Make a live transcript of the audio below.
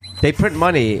They print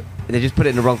money, they just put it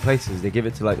in the wrong places. They give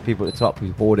it to like the people at the top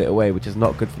who hoard it away, which is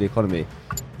not good for the economy.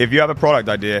 If you have a product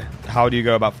idea, how do you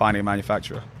go about finding a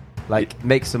manufacturer? Like,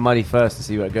 make some money first to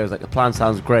see where it goes. Like, the plan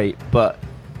sounds great, but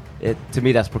to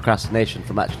me, that's procrastination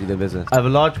from actually the business. I have a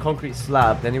large concrete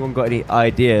slab. Anyone got any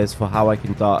ideas for how I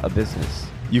can start a business?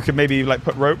 You could maybe like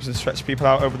put ropes and stretch people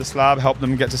out over the slab, help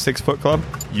them get to 6 Foot Club.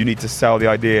 You need to sell the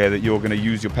idea that you're going to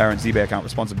use your parents' eBay account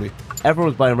responsibly. Everyone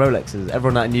was buying Rolexes.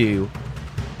 Everyone I knew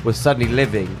was suddenly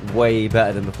living way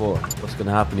better than before. What's going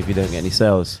to happen if you don't get any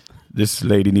sales? This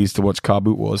lady needs to watch Car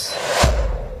Boot Wars.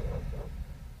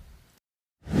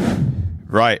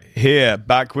 Right, here,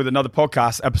 back with another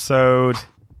podcast episode.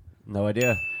 No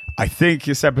idea. I think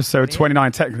it's episode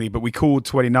 29 technically, but we called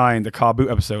 29 the Car Boot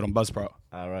episode on Buzzsprout.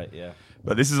 All right, yeah.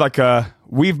 But this is like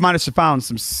we've managed to find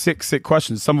some sick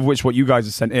questions, some of which what you guys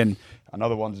have sent in, and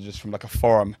other ones are just from like a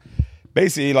forum.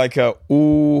 Basically like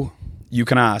all you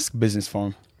can ask business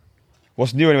forum.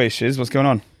 What's new anyway, Shiz? What's going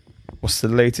on? What's the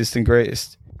latest and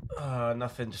greatest?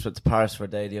 Nothing. Just went to Paris for a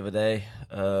day the other day.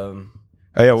 Oh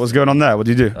yeah, what's going on there? What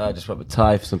do you do? I just went with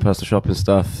Ty for some personal shopping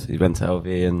stuff. He went to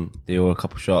LV and they were a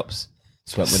couple shops.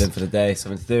 Just went with him for the day.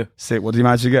 Something to do. Sick. What did you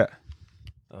manage to get?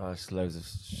 Just loads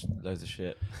of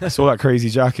shit. I saw that crazy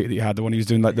jacket that you had, the one he was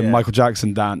doing like the Michael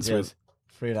Jackson dance with.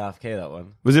 3.5K that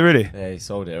one. Was it really? Yeah, he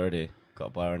sold it already. Got a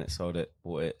buyer on it, sold it,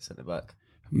 bought it, sent it back.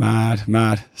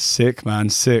 Mad. Sick, man,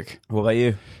 sick. What about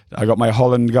you? I got my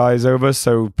Holland guys over,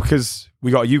 so because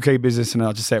we got a UK business, and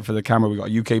I'll just say it for the camera, we got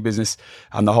a UK business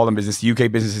and the Holland business. The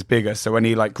UK business is bigger, so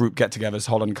any like group get-togethers,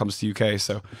 Holland comes to UK.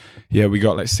 So yeah, we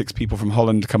got like 6 people from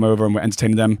Holland to come over and we're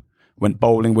entertaining them. Went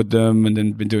bowling with them and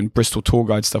then been doing Bristol tour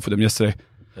guide stuff with them yesterday.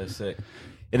 That's sick.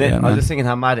 I was just thinking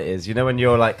how mad it is. You know when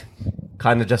you're like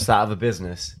kind of just out of a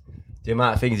business, the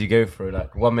amount of things you go through,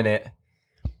 like 1 minute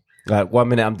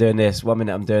I'm doing this, 1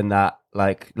 minute I'm doing that.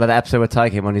 Like the episode where Ty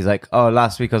came on, he's like, "Oh,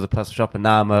 last week I was a personal shopper,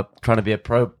 now I'm trying to be a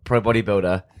pro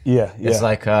bodybuilder." Yeah. It's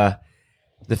like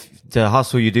the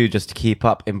hustle you do just to keep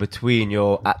up in between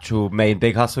your actual main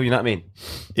big hustle. You know what I mean?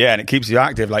 Yeah, and it keeps you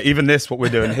active. Like even this, what we're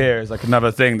doing here is like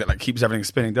another thing that like keeps everything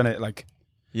spinning, doesn't it? Like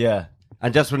yeah.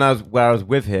 And just when I was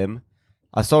with him,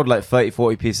 I sold like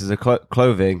 30-40 pieces of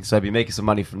clothing, so I'd be making some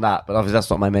money from that. But obviously that's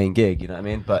not my main gig. You know what I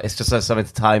mean? But it's just something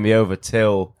to tie me over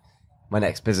till my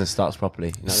next business starts properly.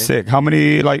 You know what sick. I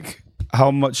mean?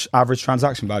 How much average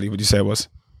transaction value would you say it was?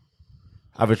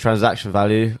 Average transaction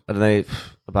value, I don't know,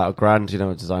 about $1,000. You know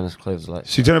what designers' clothes are like.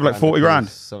 So you turned up like 40 grand?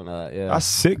 Something like that, yeah. That's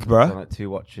sick, bro. Like 2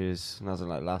 watches, and that was in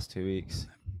like last 2 weeks.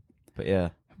 But yeah.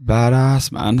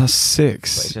 Badass, man. That's sick. But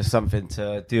it's just something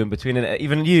to do in between. And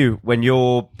even you, when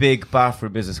your big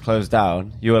bathroom business closed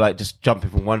down, you were like just jumping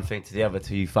from one thing to the other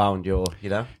till you found your, you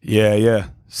know? Yeah.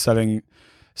 Selling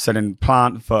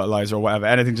plant fertilizer or whatever,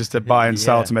 anything just to buy and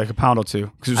sell to make a pound or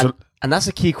two. And that's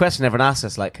a key question everyone asks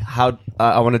us, like, how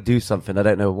I want to do something, I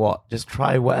don't know what. Just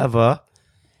try whatever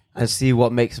and see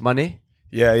what makes money.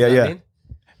 Yeah. You know what I mean?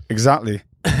 Exactly.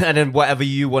 And then whatever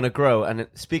you want to grow. And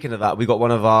speaking of that, we got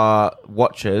one of our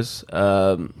watchers,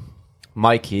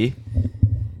 Mikey.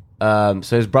 So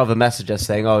his brother messaged us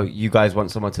saying, "Oh, you guys want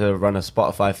someone to run a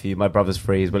Spotify for you? My brother's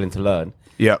free. He's willing to learn."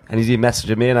 Yeah. And he's been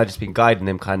messaging me, and I've just been guiding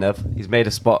him, kind of. He's made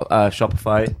a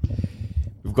Shopify.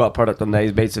 We've got a product on there.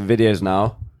 He's made some videos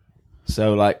now.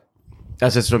 So, like,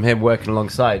 that's just from him working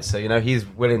alongside. So, you know, he's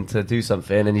willing to do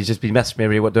something, and he's just been messaging me,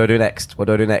 really, what do I do next? I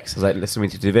was like, listen, we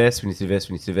need to do this, we need to do this,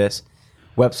 we need to do this.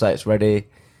 Website's ready.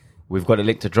 We've got a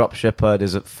link to Dropshipper.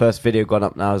 There's a first video gone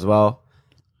up now as well.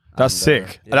 That's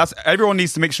sick. Yeah. Everyone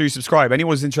needs to make sure you subscribe.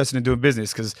 Anyone's interested in doing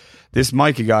business, because this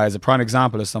Mikey guy is a prime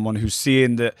example of someone who's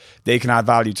seeing that they can add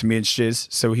value to me and Shiz.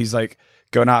 So he's like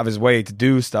going out of his way to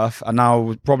do stuff, and now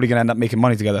we're probably going to end up making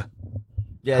money together.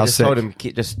 Yeah, I just told him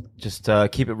keep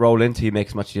it rolling till you make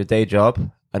as much of your day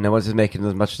job, and then once it's making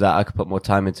as much as that, I could put more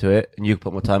time into it, and you could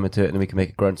put more time into it, and then we can make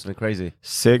it grow into something crazy.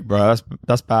 Sick, bro.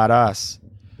 That's badass.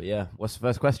 But yeah, what's the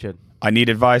first question? I need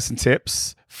advice and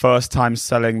tips. First time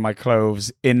selling my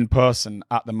clothes in person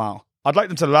at the mall. I'd like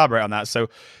them to elaborate on that. So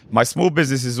my small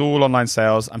business is all online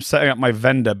sales. I'm setting up my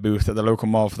vendor booth at the local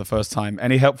mall for the first time.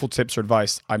 Any helpful tips or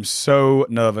advice? I'm so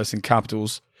nervous in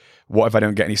capitals. What if I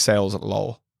don't get any sales at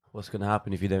LOL? What's going to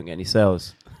happen if you don't get any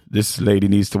sales? This lady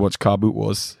needs to watch Car Boot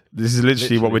Wars. This is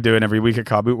literally what we're doing every week at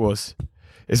Car Boot Wars.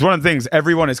 It's one of the things,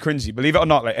 everyone is cringy. Believe it or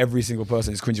not, like every single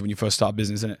person is cringy when you first start a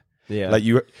business, isn't it? Yeah. Like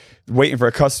you waiting for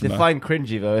a customer. Define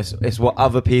cringy though. It's what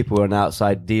other people on the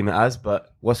outside deem it as,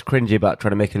 but what's cringy about trying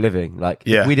to make a living? Like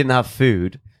if we didn't have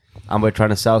food and we're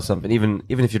trying to sell something, even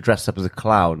if you're dressed up as a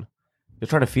clown, you're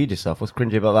trying to feed yourself. What's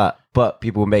cringy about that? But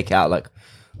people will make it out like,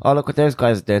 oh, look what those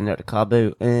guys are doing there at the car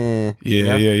boot.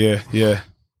 Yeah.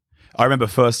 I remember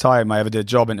first time I ever did a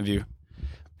job interview.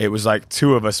 It was like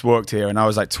 2 of us worked here and I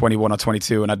was like 21 or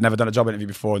 22 and I'd never done a job interview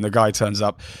before, and the guy turns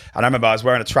up and I remember I was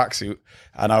wearing a tracksuit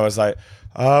and I was like,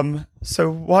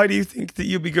 so why do you think that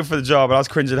you'd be good for the job? And I was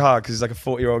cringing hard because he's like a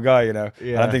 40-year-old guy, you know.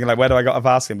 Yeah. And I'm thinking like, where do I got to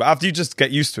ask him? But after you just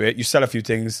get used to it, you sell a few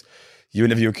things, you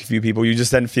interview a few people, you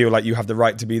just then feel like you have the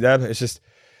right to be there. But it's just,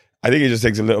 I think it just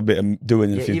takes a little bit of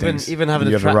doing a few things. Even having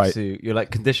a tracksuit, you're like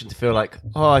conditioned to feel like,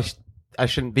 oh, I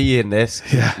shouldn't be in this.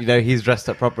 Yeah. You know, he's dressed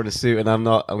up proper in a suit and I'm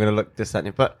not. I'm going to look this, that, and the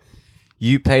other. But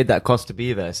you paid that cost to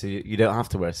be there, so you don't have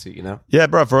to wear a suit, you know? Yeah,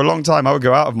 bro, for a long time, I would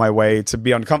go out of my way to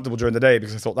be uncomfortable during the day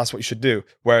because I thought that's what you should do.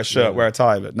 Wear a shirt, wear a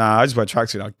tie. But nah, I just wear a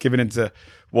tracksuit now, giving into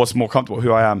what's more comfortable,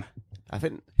 who I am. I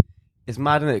think it's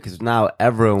mad, isn't it? Because now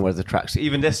everyone wears a tracksuit.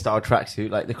 Even this style tracksuit,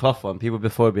 like the cloth one, people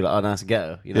before would be like, oh, nice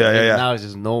ghetto. You know? Yeah. Now it's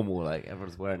just normal, like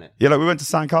everyone's wearing it. Yeah, like we went to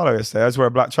San Carlo yesterday. I just wear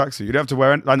a black tracksuit. You don't have to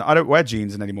wear it. I don't wear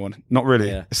jeans anymore. Not really.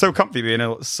 Yeah. It's so comfy being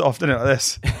all soft, isn't it, like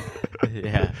this?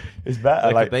 Yeah. It's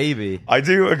better. Like a baby. I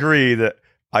do agree that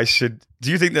I should.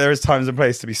 Do you think there is times and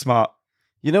place to be smart?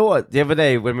 You know what? The other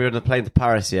day when we were on the plane to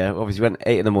Paris, obviously we went at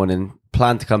 8 a.m,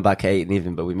 planned to come back at 8 in the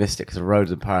evening, but we missed it because the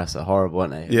roads in Paris are horrible,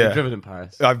 aren't they? Yeah. You've driven in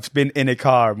Paris. I've been in a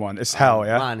car in one. It's hell,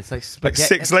 yeah? Man, it's like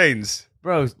 6 lanes.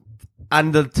 Bro,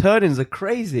 and the turn-ins are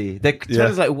crazy. The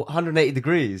turn-ins like 180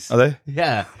 degrees. Are they?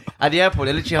 Yeah. At the airport,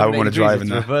 they're literally 180 degrees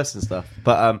to reverse and stuff.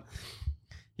 But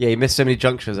yeah, you missed so many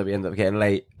junctions that we ended up getting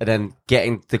late, and then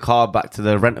getting the car back to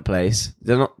the renter place.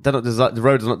 They're not the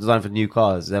roads are not designed for new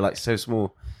cars. They're like so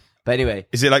small. But anyway,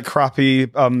 is it like crappy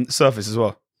surface as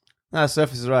well? No,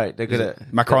 surface is right. They're good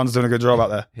at. Macron's doing a good job out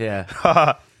there.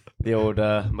 Yeah, the old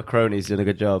Macroni's doing a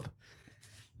good job.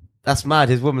 That's mad.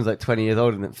 His woman's like 20 years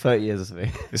older than 30 years or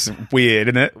something. It's weird,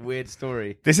 isn't it? Weird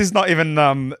story. This is not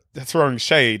even throwing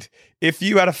shade. If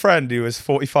you had a friend who was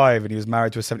 45 and he was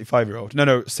married to a 75-year-old,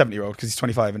 no, 70-year-old, because he's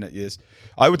 25 in it years,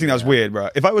 I would think that was weird, bro.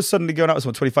 If I was suddenly going out with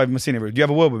someone 25 in my senior room, do you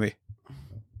have a word with me?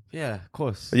 Yeah, of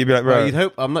course. You'd be like, bro. Well, you'd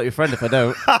hope I'm not your friend if I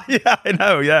don't. Yeah, I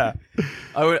know, yeah.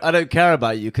 I don't care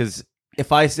about you because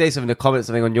if I say something to comment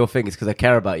something on your thing, it's because I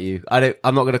care about you. I'm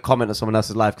not going to comment on someone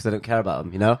else's life because I don't care about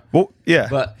them, you know? Well, yeah.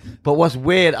 But what's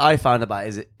weird I found about it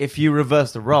is if you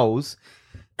reverse the roles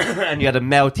and you had a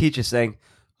male teacher saying,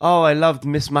 oh, I loved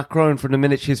Miss Macron from the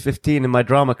minute she was 15 in my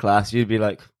drama class, you'd be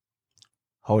like,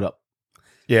 hold up.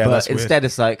 Yeah, but that's weird. instead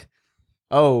it's like,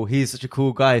 oh, he's such a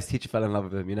cool guy, his teacher fell in love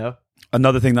with him, you know?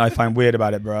 Another thing that I find weird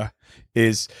about it, bro,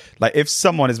 is like if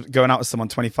someone is going out with someone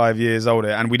 25 years older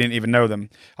and we didn't even know them,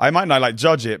 I might not like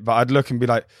judge it, but I'd look and be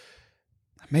like,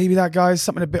 maybe that guy's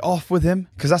something a bit off with him.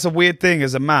 Because that's a weird thing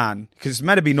as a man. Because it's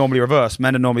meant to be normally reversed.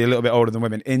 Men are normally a little bit older than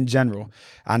women in general.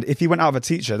 And if he went out with a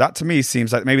teacher, that to me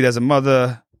seems like maybe there's a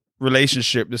mother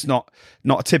relationship that's not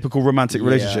a typical romantic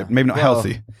relationship. Maybe not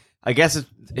healthy. I guess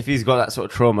if he's got that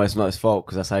sort of trauma, it's not his fault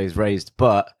because that's how he's raised.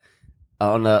 But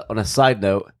on a side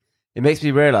note, it makes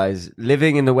me realize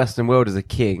living in the Western world as a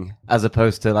king, as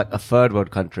opposed to like a third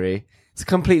world country, it's a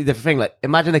completely different thing. Like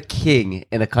imagine a king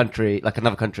in a country, like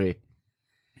another country.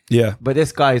 Yeah. But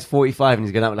this guy is 45 and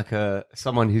he's going out with like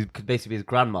someone who could basically be his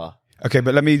grandma. Okay,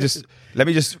 but let me just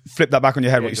flip that back on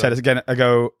your head. What you said again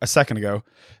a second ago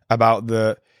about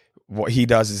what he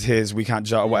does is his, we can't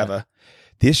judge or whatever.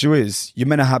 The issue is you're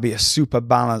meant to be a super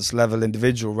balanced level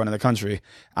individual running the country,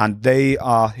 and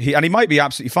he might be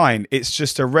absolutely fine. It's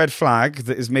just a red flag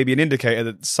that is maybe an indicator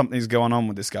that something's going on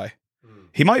with this guy.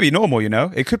 He might be normal, you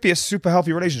know. It could be a super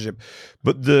healthy relationship,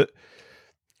 but the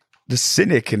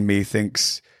cynic in me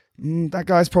thinks that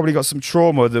guy's probably got some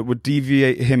trauma that would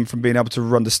deviate him from being able to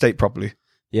run the state properly.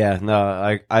 Yeah,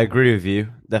 no, I agree with you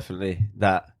definitely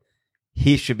that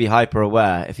he should be hyper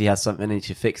aware if he has something and he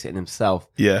should fix it in himself.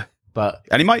 Yeah.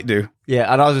 And he might do.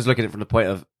 Yeah, and I was just looking at it from the point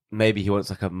of maybe he wants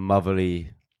like a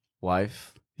motherly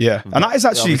wife. Yeah, and that is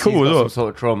actually cool as well. Some sort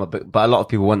of trauma, but a lot of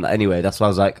people want that anyway. That's why I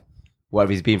was like,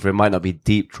 whatever he's been through, it might not be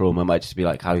deep trauma. It might just be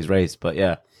like how he's raised. But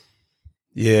yeah.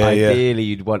 Ideally,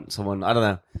 you'd want someone, I don't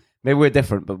know, maybe we're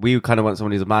different, but we kind of want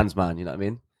someone who's a man's man, you know what I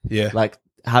mean? Yeah. Like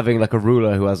having like a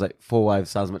ruler who has like 4 wives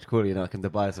sounds much cooler, you know, like in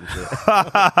Dubai or some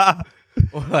shit.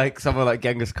 Or like someone like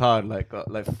Genghis Khan, like got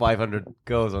like 500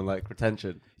 girls on like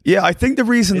retention. Yeah, I think the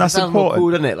reason that's sounds important. More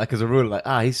cool, doesn't it? Like as a ruler,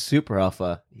 like he's super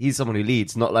alpha. He's someone who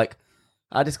leads, not like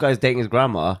this guy's dating his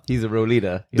grandma. He's a real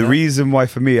leader. The reason why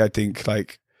for me, I think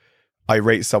like I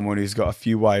rate someone who's got a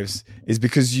few wives is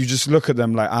because you just look at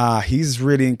them like he's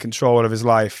really in control of his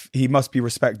life. He must be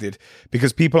respected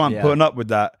because people aren't putting up with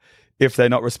that if they're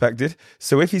not respected.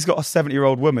 So if he's got a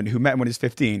 70-year-old woman who met him when he's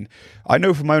 15, I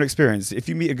know from my own experience, if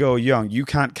you meet a girl young, you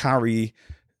can't carry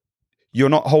you're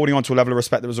not holding on to a level of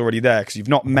respect that was already there because you've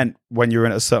not met when you're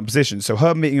in a certain position. So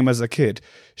her meeting him as a kid,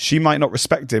 she might not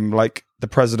respect him like the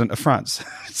president of France.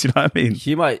 Do you know what I mean?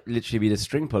 He might literally be the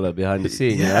string puller behind the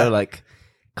scene, you know? Like,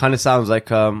 kind of sounds like,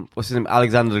 what's his name?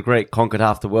 Alexander the Great conquered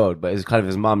half the world, but it's kind of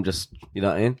his mum just, you know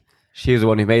what I mean? She was the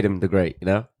one who made him the Great, you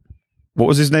know? What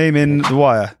was his name in The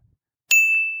Wire?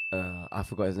 I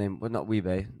forgot his name. Well, not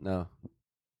Weebay, no.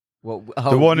 What?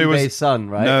 The one who was Weebay's son,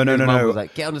 right? No. His mum was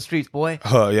like, get on the streets, boy.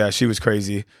 Her, yeah, she was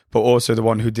crazy. But also the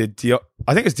one who did,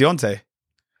 I think it's Deontay.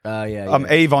 Yeah.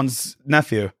 Avon's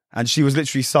nephew. And she was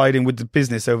literally siding with the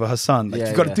business over her son. Like,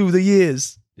 you got to do the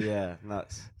years. Yeah,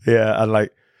 nuts. Yeah, and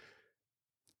like,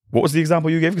 what was the example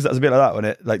you gave? Because that's a bit like that, wasn't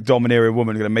it? Like, domineering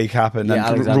woman going to make happen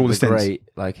and rule the stints. Great.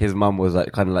 Like, his mum was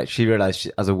like, kind of like, she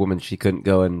realized as a woman she couldn't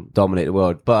go and dominate the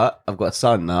world. But I've got a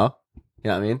son now. You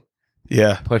know what I mean?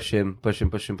 Yeah. Push him.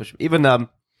 Even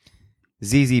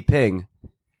ZZ Ping,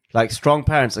 like, strong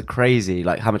parents are crazy,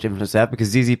 like, how much influence they have. Because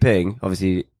ZZ Ping,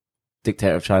 obviously,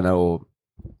 dictator of China or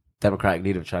democratic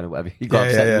leader of China, whatever, he got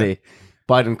upset with me.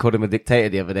 Biden called him a dictator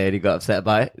the other day and he got upset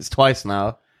by it. It's twice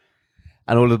now.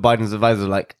 And all of Biden's advisors are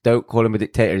like, don't call him a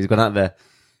dictator. He's gone out there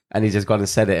and he's just gone and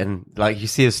said it. And like, you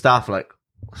see his staff like,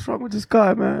 what's wrong with this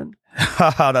guy, man?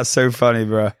 That's so funny,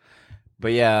 bro.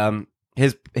 But yeah,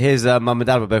 his mum and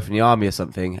dad were both in the army or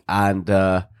something. And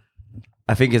I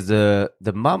think it's the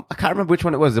mum, I can't remember which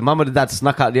one it was. The mum or the dad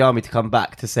snuck out of the army to come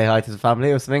back to say hi to the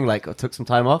family or something, like, or took some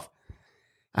time off.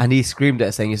 And he screamed at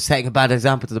her saying, you're setting a bad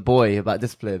example to the boy about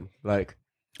discipline. Like,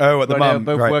 at the mum,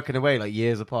 they were both working away like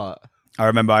years apart. I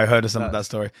remember I heard of some of that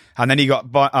story. And then he got,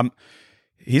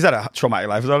 he's had a traumatic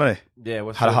life as well, hasn't he? Yeah.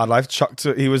 Had a hard life.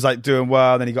 He was like doing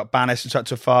well, then he got banished and chucked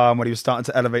to a farm when he was starting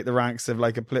to elevate the ranks of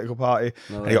like a political party.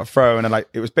 And he got thrown and like,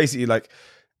 it was basically like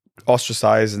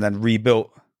ostracized and then rebuilt.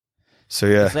 So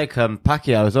yeah. It's like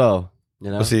Pacquiao as well,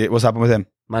 you know? What's happened with him?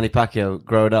 Manny Pacquiao,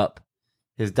 growing up,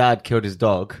 his dad killed his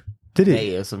dog. Did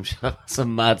he? Or some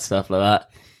mad stuff like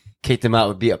that. Kicked him out,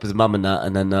 would beat up his mum and that,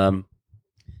 and then I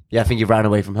think he ran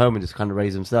away from home and just kind of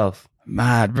raised himself.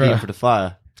 Mad, bro. Beat for the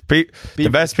fire. The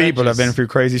best people have been through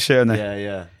crazy shit, haven't they?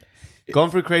 Yeah. Gone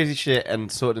through crazy shit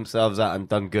and sorted themselves out and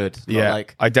done good. Not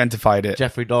like identified it.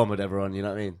 Jeffrey Dahmer, everyone, you know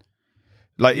what I mean?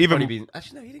 Like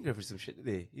actually, no, he didn't go through some shit,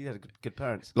 did he? He had good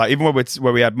parents. Like even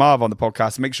where we had Marv on the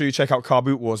podcast, make sure you check out Car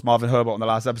Boot Wars, Marv and Herbert on the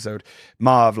last episode.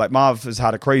 Marv has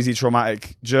had a crazy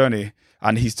traumatic journey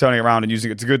and he's turning around and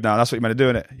using it to good now. That's what you're meant to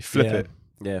do, innit? You flip it.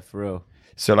 Yeah, for real.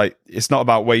 So like, it's not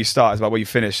about where you start; it's about where you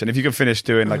finish. And if you can finish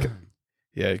doing like,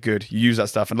 good, you use that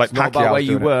stuff. And like, it's not about where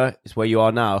you were; it's where you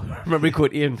are now. Remember, he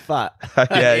called Ian fat.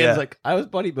 Ian's like, I was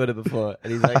bodybuilder before,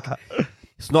 and he's like,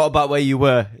 it's not about where you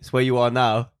were; it's where you are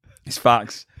now. It's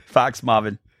facts,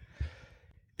 Marvin.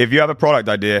 If you have a product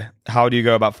idea, how do you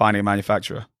go about finding a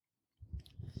manufacturer?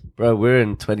 Bro, we're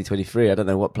in 2023. I don't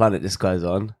know what planet this guy's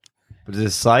on, but there's a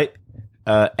site,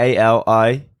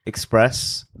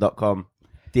 aliexpress.com.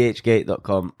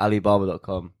 dhgate.com,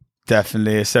 alibaba.com.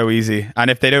 Definitely, it's so easy. And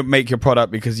if they don't make your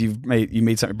product because you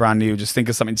made something brand new, just think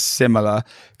of something similar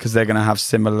because they're going to have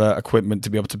similar equipment to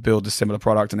be able to build a similar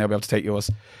product and they'll be able to take yours.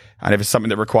 And if it's something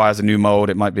that requires a new mold,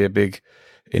 it might be a big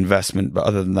investment. But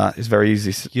other than that, it's very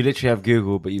easy. You literally have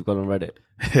Google, but you've gone on Reddit.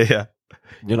 Yeah.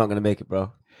 You're not going to make it,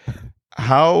 bro.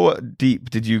 How deep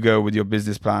did you go with your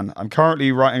business plan? I'm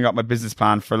currently writing up my business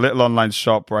plan for a little online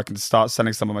shop where I can start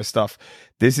selling some of my stuff.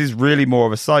 This is really more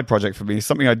of a side project for me,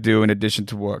 something I do in addition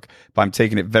to work, but I'm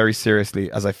taking it very seriously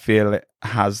as I feel it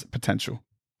has potential.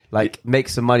 Like, make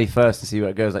some money first and see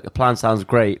where it goes. Like, the plan sounds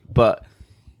great, but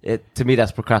to me,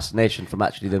 that's procrastination from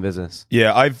actually doing business.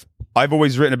 Yeah, I've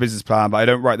always written a business plan, but I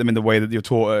don't write them in the way that you're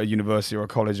taught at a university or a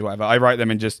college or whatever. I write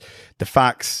them in just the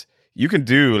facts. You can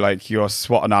do like your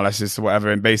SWOT analysis or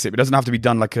whatever in basic. It doesn't have to be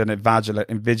done like an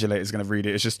invigilator is going to read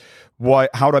it. It's just,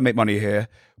 how do I make money here?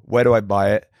 Where do I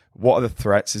buy it? What are the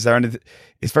threats? Is there anything?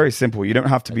 It's very simple. You don't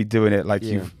have to be doing it like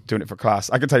you're doing it for class.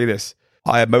 I can tell you this.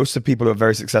 Most of the people who are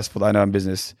very successful that I know in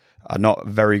business are not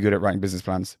very good at writing business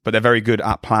plans, but they're very good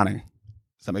at planning.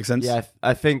 Does that make sense? Yeah,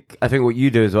 I think what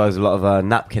you do as well is a lot of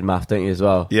napkin math, don't you, as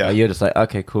well? Yeah. You're just like,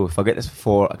 okay, cool. If I get this for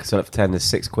 4, I can sell it for 10, there's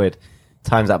 £6.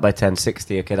 Times that by 10,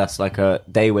 60. Okay, that's like a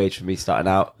day wage for me starting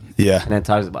out. Yeah. And then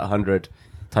times it by 100,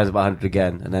 times it by 100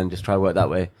 again, and then just try to work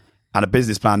that way. And a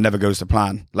business plan never goes to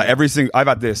plan. Like every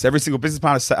single business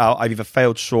plan I set out, I've either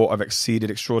failed short, I've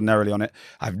exceeded extraordinarily on it.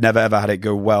 I've never ever had it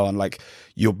go well. And like,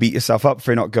 you'll beat yourself up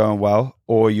for it not going well,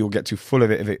 or you'll get too full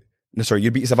of it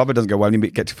you beat yourself up, it doesn't go well, and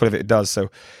you get too full of it, it does.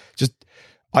 So just,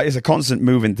 It's a constant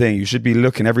moving thing. You should be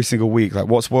looking every single week, like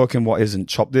what's working, what isn't.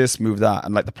 Chop this, move that.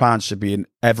 And like the plan should be an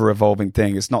ever evolving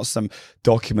thing. It's not some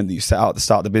document that you set out at the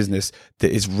start of the business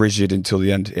that is rigid until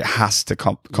the end. It has to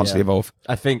constantly evolve.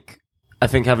 I think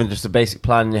having just a basic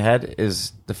plan in your head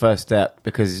is the first step,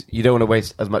 because you don't want to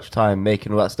waste as much time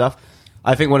making all that stuff.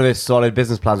 I think one of those solid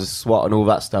business plans with SWOT and all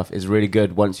that stuff is really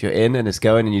good once you're in and it's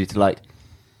going, and you need to like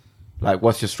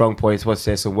what's your strong points, what's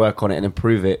this, and work on it and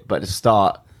improve it. But to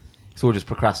start, it's all just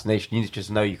procrastination. You need to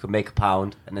just know you can make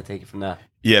 £1 and then take it from there.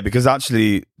 Yeah, because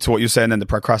actually, to what you're saying, then the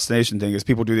procrastination thing is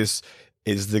people do this.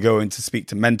 Is they go in to speak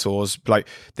to mentors, like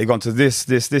they've gone to this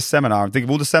seminar, and think of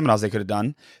all the seminars they could have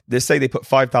done. They say they put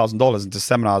 $5,000 into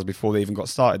seminars before they even got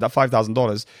started. That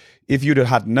 $5,000, if you'd have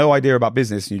had no idea about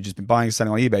business and you'd just been buying and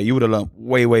selling on eBay, you would have learned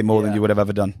way more than you would have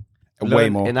ever done. Way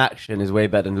more. In action is way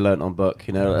better than learnt on book.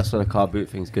 You know, that's why the car boot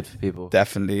thing is good for people.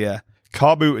 Definitely, yeah.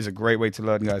 Car boot is a great way to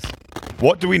learn, guys.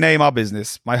 What do we name our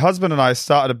business? My husband and I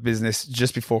started a business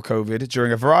just before COVID,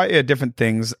 during a variety of different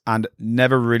things, and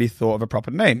never really thought of a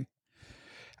proper name.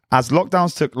 As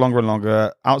lockdowns took longer and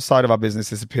longer, outside of our business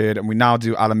disappeared, and we now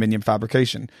do aluminium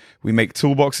fabrication. We make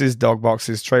toolboxes, dog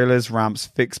boxes, trailers, ramps,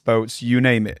 fixed boats, you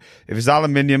name it. If it's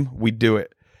aluminium, we do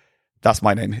it. That's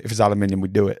my name. If it's aluminium, we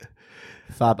do it.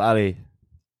 Fab Ali.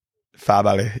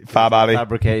 Fabricate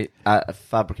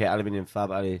aluminium. Fab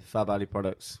Ali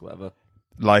products, whatever.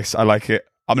 I like it.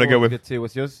 I'm gonna go with. Good too.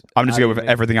 What's yours? I'm just going with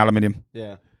everything aluminium.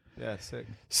 Yeah,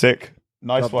 sick.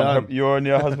 Nice Job one. done. Hope you and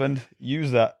your husband use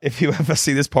that. If you ever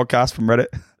see this podcast from Reddit,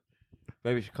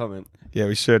 maybe we should comment. Yeah,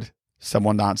 we should.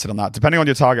 Someone answered on that. Depending on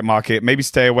your target market, maybe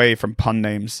stay away from pun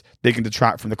names. They can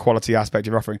detract from the quality aspect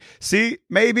you're offering. See,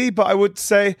 maybe, but I would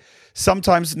say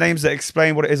sometimes names that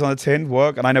explain what it is on the tin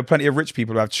work. And I know plenty of rich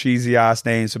people who have cheesy ass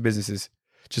names for businesses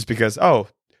just because,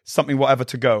 something whatever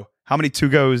to go. How many to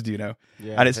goes do you know?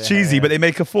 Yeah, and it's cheesy, but they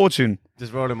make a fortune.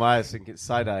 Just rolling my eyes, thinking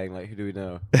side-eyeing, like, who do we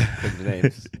know? The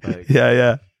names. Like,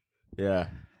 yeah.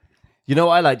 You know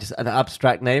what I like? Just an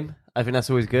abstract name. I think that's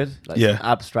always good. Like an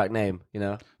abstract name, you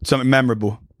know? Something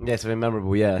memorable. Yeah, something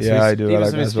memorable, yeah. Yeah, so I do. Even I like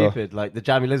something that as well. stupid. Like the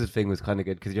jammy lizard thing was kind of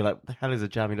good because you're like, what the hell is a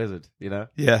jammy lizard, you know?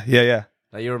 Yeah.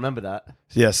 Like, you remember that?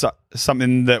 Yeah,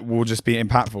 something that will just be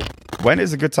impactful. When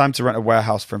is a good time to rent a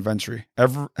warehouse for inventory?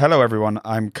 Hello, everyone.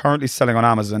 I'm currently selling on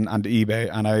Amazon and eBay,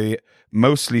 and I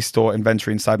mostly store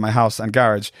inventory inside my house and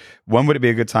garage. When would it be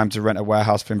a good time to rent a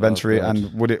warehouse for inventory,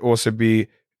 and would it also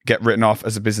get written off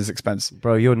as a business expense?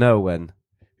 Bro, you'll know when.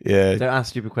 Yeah. Don't ask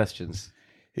stupid questions.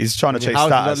 He's trying to chase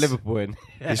status. Liverpool in.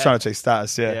 He's trying to chase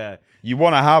status, yeah. You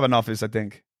want to have an office, I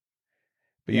think.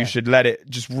 But you should let it,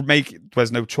 just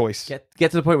there's no choice.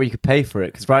 Get to the point where you could pay for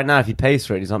it. Because right now, if he pays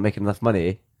for it, he's not making enough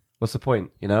money. What's the point,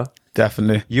 you know?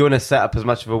 Definitely. You want to set up as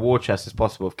much of a war chest as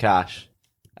possible of cash.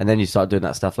 And then you start doing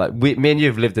that stuff. Like, me and you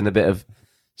have lived in a bit of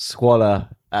squalor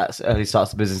at early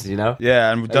starts of business, you know? Yeah,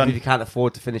 and we've done... If you can't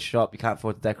afford to finish shop, you can't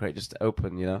afford to decorate, just to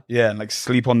open, you know? Yeah, and like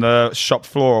sleep on the shop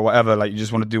floor or whatever. Like, you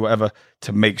just want to do whatever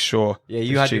to make sure. Yeah,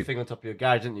 you had your thing on top of your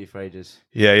garage, didn't you, for ages?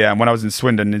 Yeah. And when I was in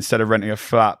Swindon, instead of renting a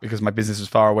flat because my business was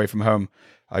far away from home,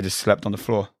 I just slept on the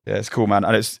floor. Yeah, it's cool, man.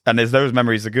 And there's those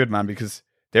memories are good, man, because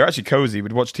they're actually cozy.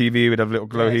 We'd watch TV, we'd have a little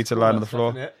glow heater lying on the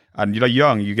floor. And you're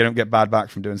young, you don't get bad back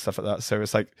from doing stuff like that. So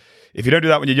it's like, if you don't do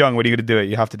that when you're young, when are you going to do it?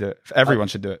 You have to do it. Everyone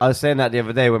should do it. I was saying that the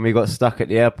other day when we got stuck at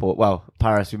the airport. Well,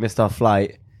 Paris, we missed our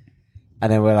flight. And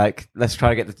then we're like, let's try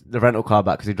to get the rental car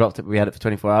back because we dropped it. We had it for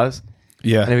 24 hours.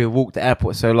 Yeah. And then we walked the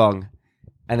airport so long.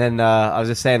 And then I was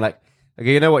just saying, like,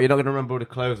 okay, you know what? You're not going to remember all the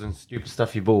clothes and stupid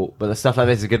stuff you bought. But the stuff like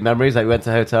this is good memories. Like, we went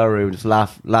to a hotel room, just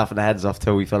laughing our heads off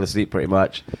till we fell asleep pretty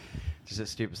much. Just that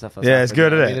stupid stuff. Yeah, it's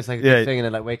good, isn't it? It's like a good thing, and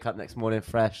then like wake up next morning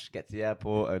fresh, get to the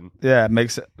airport, and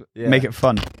make it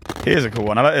fun. Here's a cool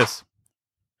one. I like this.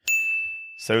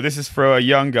 So this is for a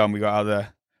young gun we got out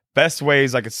there. Best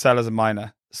ways I could sell as a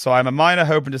minor. So I'm a minor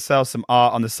hoping to sell some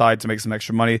art on the side to make some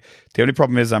extra money. The only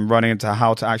problem is I'm running into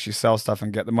how to actually sell stuff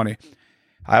and get the money.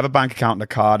 I have a bank account and a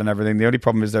card and everything. The only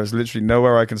problem is there's literally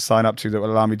nowhere I can sign up to that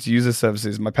will allow me to use the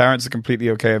services. My parents are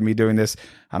completely okay with me doing this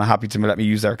and are happy to let me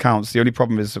use their accounts. The only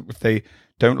problem is if they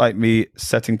don't like me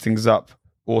setting things up,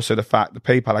 also the fact the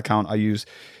PayPal account I use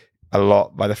a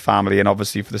lot by the family, and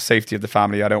obviously for the safety of the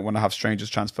family, I don't want to have strangers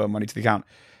transfer money to the account.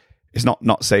 It's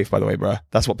not safe, by the way, bro.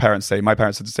 That's what parents say. My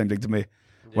parents said the same thing to me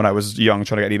when I was young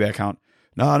trying to get an eBay account.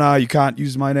 No, you can't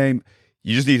use my name.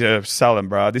 You just need to sell them,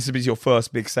 bro. This is your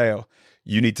first big sale.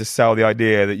 You need to sell the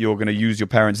idea that you're going to use your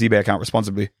parents' eBay account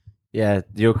responsibly. Yeah,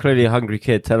 you're clearly a hungry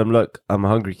kid. Tell them, look, I'm a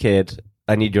hungry kid.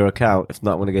 I need your account. If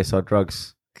not, I want to go sell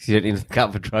drugs. Because you don't need an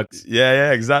account for drugs.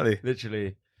 Yeah, exactly.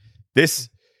 Literally.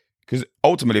 Because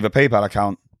ultimately, the PayPal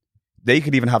account, they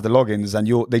could even have the logins,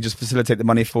 and they just facilitate the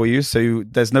money for you. So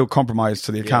there's no compromise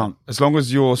to the account. As long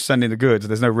as you're sending the goods,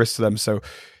 there's no risk to them. So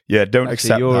yeah, don't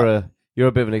accept that. You're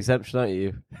a bit of an exemption, aren't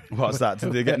you? What's that?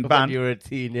 They're getting banned? When you were a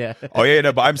teen, yeah. Oh yeah,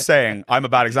 no, but I'm saying I'm a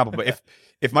bad example. But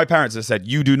if my parents had said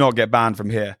you do not get banned from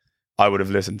here, I would have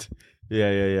listened.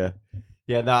 Yeah.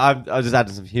 No, I was just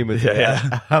adding some humor to it.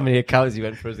 How many accounts you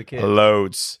went for as a kid?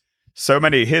 Loads. So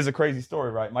many. Here's a crazy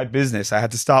story, right? My business, I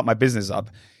had to start my business up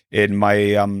in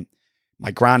my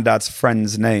my granddad's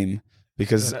friend's name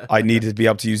because I needed to be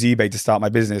able to use eBay to start my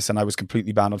business, and I was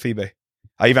completely banned off eBay.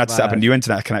 I even had to set up a new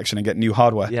internet connection and get new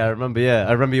hardware. Yeah, I remember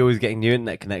you always getting new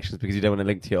internet connections because you don't want to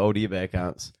link to your old eBay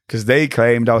accounts. Because they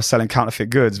claimed I was selling counterfeit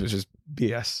goods, which is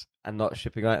BS. And not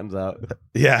shipping items out.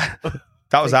 Yeah.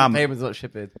 That was payments not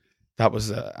shipping. That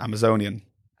was Amazonian.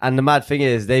 And the mad thing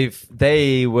is,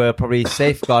 they were probably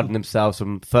safeguarding themselves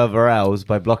from further L's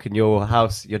by blocking your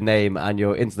house, your name, and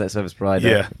your internet service provider.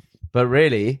 Yeah. But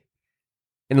really,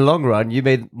 in the long run, you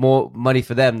made more money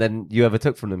for them than you ever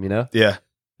took from them, you know? Yeah.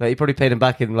 Like, you probably paid them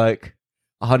back in like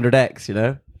 100x, you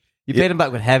know? You paid them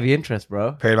back with heavy interest,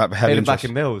 bro. Paid them back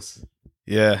in mils.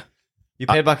 Yeah. You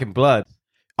paid back in blood.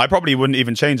 I probably wouldn't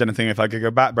even change anything if I could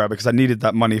go back, bro, because I needed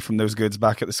that money from those goods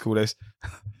back at the school days.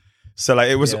 So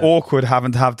like it was awkward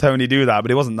having to have Tony do that,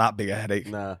 but it wasn't that big a headache.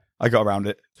 Nah. I got around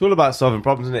it. It's all about solving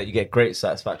problems, isn't it? You get great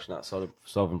satisfaction out of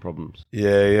solving problems.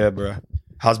 Yeah, bro.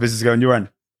 How's business going your end?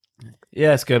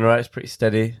 Yeah, it's going all right. It's pretty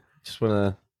steady. Just want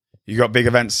to... You got big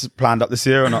events planned up this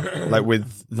year or not? Like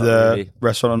with the really.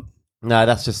 Restaurant? No,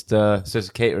 that's just a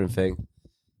catering thing.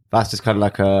 That's just kind of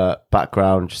like a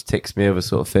background, just ticks me over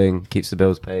sort of thing, keeps the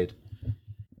bills paid.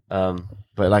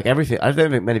 But like everything, I don't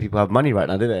think many people have money right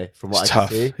now, do they? From what it's I tough.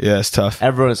 Can see. Yeah, it's tough.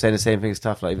 Everyone's saying the same thing. It's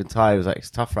tough. Like even Ty was like,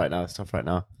 "It's tough right now. It's tough right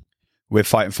now." We're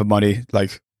fighting for money.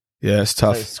 Like, yeah, it's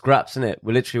tough. Like scraps, isn't it?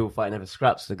 We're literally all fighting over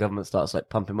scraps. The government starts like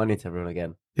pumping money to everyone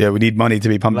again. Yeah, we need money to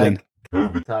be pumped in.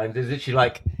 Time. There's literally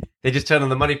like they just turn on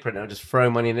the money printer and just throw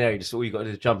money in there. All you got to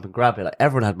do is jump and grab it. Like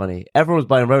everyone had money. Everyone was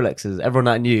buying Rolexes. Everyone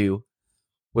I knew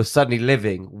was suddenly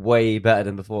living way better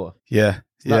than before. Yeah.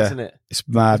 It's nuts, isn't it? It's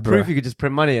mad, it's bro. Proof you could just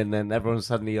print money and then everyone's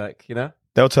suddenly like, you know?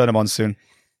 They'll turn them on soon.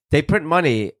 They print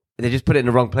money, they just put it in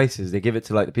the wrong places. They give it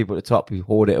to like the people at the top who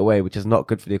hoard it away, which is not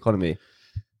good for the economy.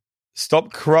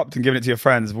 Stop corrupting giving it to your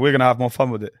friends. We're going to have more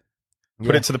fun with it.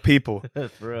 Put it to the people. For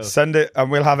real. Send it and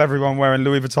we'll have everyone wearing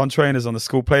Louis Vuitton trainers on the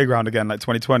school playground again like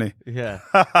 2020. Yeah.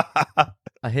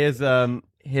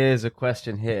 Here's a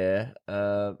question here.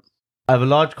 I have a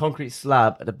large concrete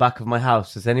slab at the back of my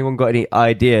house. Has anyone got any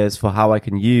ideas for how I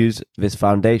can use this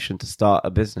foundation to start a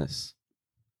business?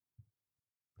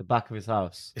 The back of his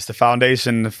house. It's the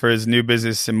foundation for his new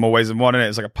business in more ways than one, isn't it?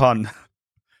 It's like a pun.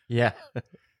 Yeah.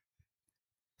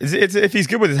 If he's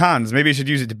good with his hands, maybe he should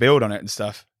use it to build on it and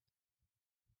stuff.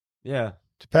 Yeah.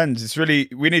 Depends. It's really,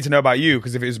 we need to know about you,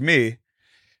 because if it was me,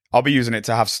 I'll be using it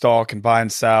to have stock and buy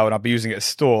and sell, and I'll be using it as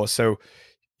store. So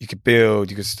you could build,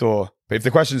 you could store. But if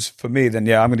the question's for me, then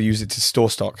yeah, I'm going to use it to store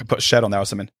stock and put a shed on there or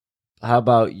something. How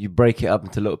about you break it up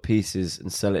into little pieces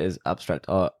and sell it as abstract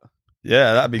art?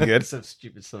 Yeah, that'd be good. Some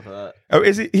stupid stuff like that. Oh,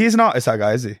 is he? He's an artist, that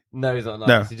guy, is he? No, he's not an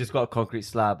artist. No. He just got a concrete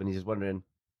slab and he's just wondering,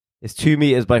 it's 2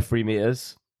 meters by 3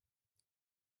 meters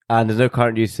and there's no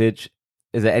current usage.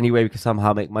 Is there any way we can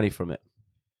somehow make money from it?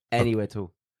 Any way at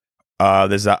all?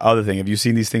 There's that other thing. Have you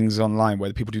seen these things online where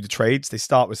the people do the trades? They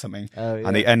start with something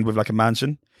and they end with like a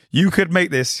mansion. You could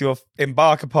make this, you'll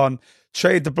embark upon,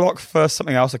 trade the block for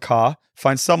something else, a car,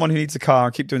 find someone who needs a car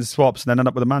and keep doing swaps and then end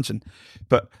up with a mansion.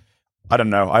 But I don't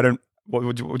know. What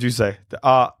would you say? The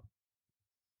art?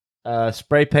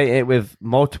 Spray paint it with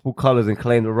multiple colors and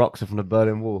claim the rocks are from the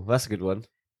Berlin Wall. That's a good one.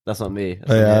 That's not me.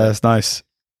 That's nice.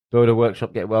 Build a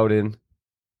workshop, get welding.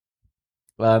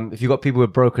 If you've got people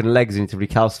with broken legs who need to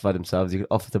recalcify themselves, you can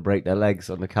offer to break their legs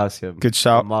on the calcium. Good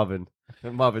shout.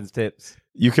 Marvin's tips.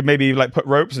 You could maybe like put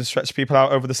ropes and stretch people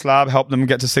out over the slab, help them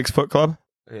get to 6 Foot Club.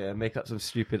 Yeah, make up some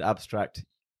stupid abstract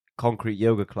concrete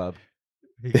yoga club.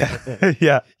 Yeah.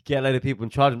 Yeah. Get a load of people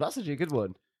and charge them. That's actually a good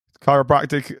one.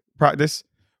 Chiropractic practice.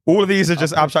 All of these are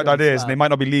just abstract ideas and they might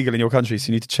not be legal in your country, so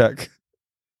you need to check.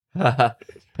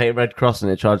 Paint red cross on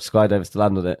it, charge skydivers to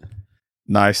land on it.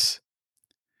 Nice.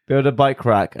 Build a bike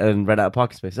rack and rent out a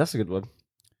parking space. That's a good one.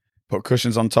 Put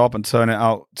cushions on top and turn it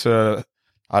out to,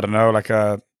 I don't know, like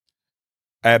a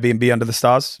Airbnb under the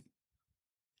stars.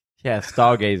 Yeah,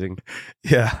 stargazing.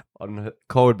 Yeah. On a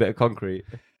cold bit of concrete.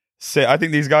 Sick. I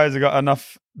think these guys have got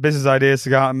enough business ideas to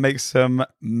go out and make some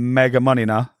mega money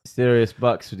now. Serious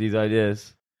bucks for these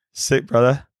ideas. Sick,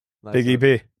 brother. Nice Big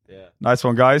one. EP. Yeah. Nice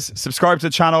one, guys. Subscribe to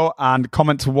the channel and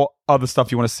comment to what other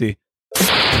stuff you want to see.